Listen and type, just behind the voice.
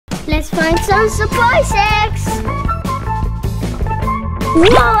Let's find some surprise eggs.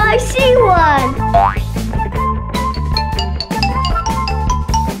 Whoa, I see one.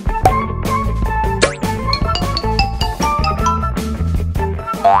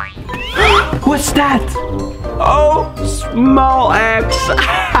 What's that? Oh, small eggs.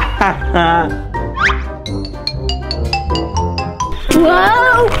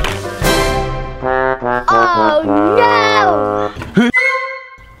 Whoa! Oh no!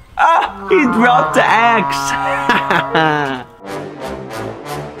 Ah, he dropped the eggs.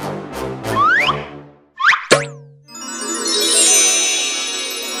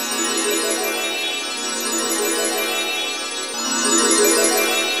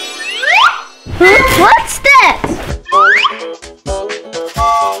 What's that?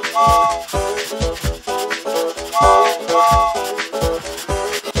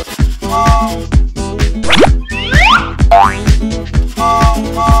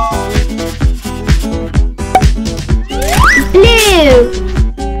 Blue.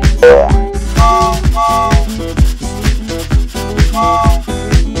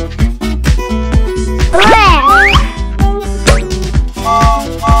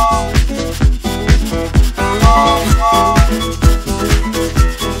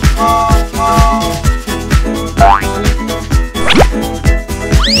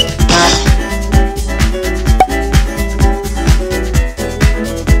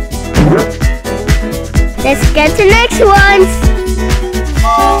 Let's get the next ones.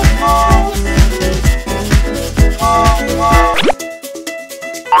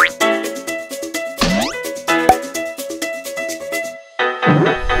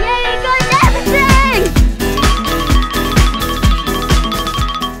 Yay, I got everything!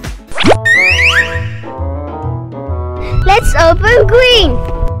 Let's open green.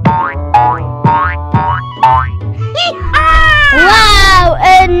 Wow,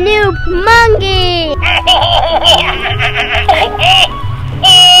 a new monkey!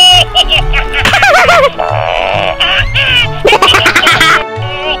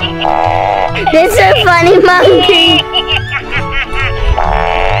 This is a funny monkey.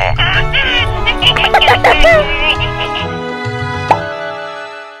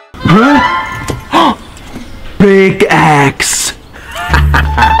 Huh? Big eggs.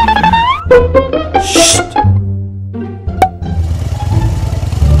 Shh.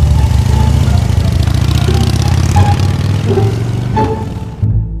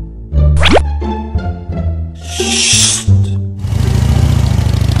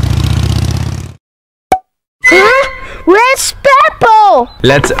 Where's purple?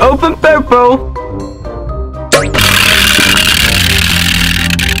 Let's open purple.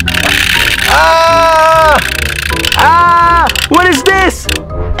 Ah! Ah! What is this?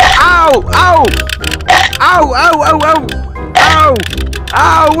 Ow! Ow! Ow! Ow! Ow! Ow! Ow!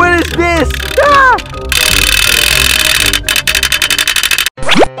 Ow! What is this? Ah!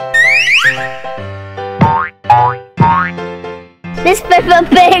 This Peppa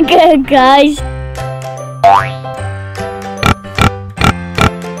Pig, guys.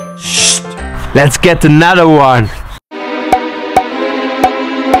 Shh. Let's get another one.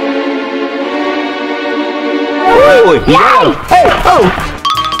 Oh, yeah. Hey, oh.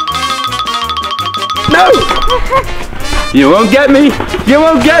 No. You won't get me. You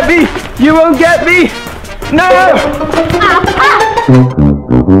won't get me. You won't get me. No.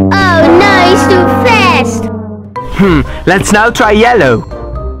 Oh no, he's too fast. Let's now try yellow.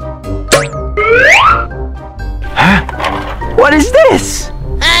 Huh? What is this?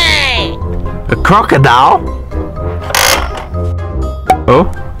 Hey! A crocodile? Oh?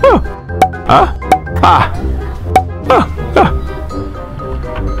 Oh? Huh? Ah! Oh! Oh! Ah!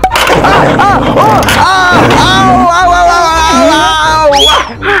 Ah! Oh! Ah! Ow! Ow! Ow! Ow! Ow!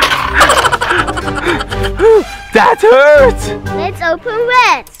 That hurt! Let's open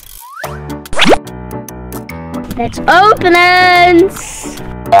red. Let's open it.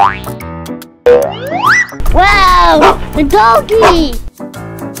 Wow! The doggy!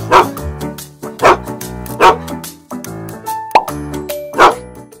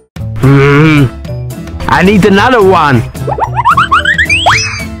 I need another one.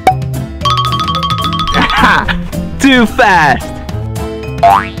 Too fast.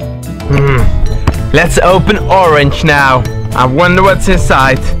 Let's open orange now. I wonder what's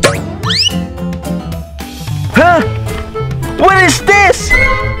inside. Huh? What is this?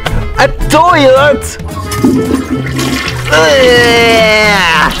 A toilet?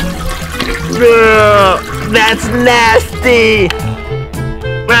 That's nasty.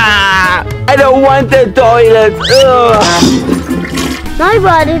 I don't want the toilet. I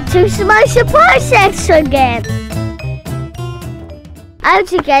wanted to my surprise eggs again. How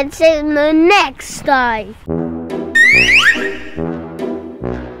to get it in the next time.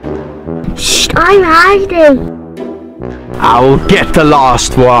 Shh, I'm hiding. I will get the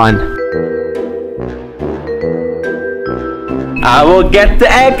last one. I will get the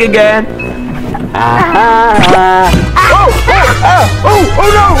egg again. Oh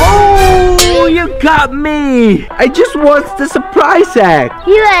no! Oh, you got me! I just want the surprise egg.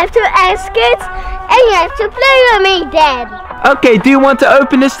 You have to ask it and you have to play with me then. Okay, do you want to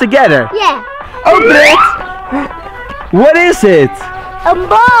open this together? Yeah. Open it! What is it? A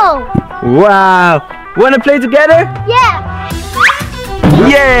ball. Wow! Wanna play together? Yeah.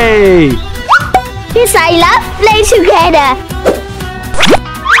 Yay! Yes, I love play together.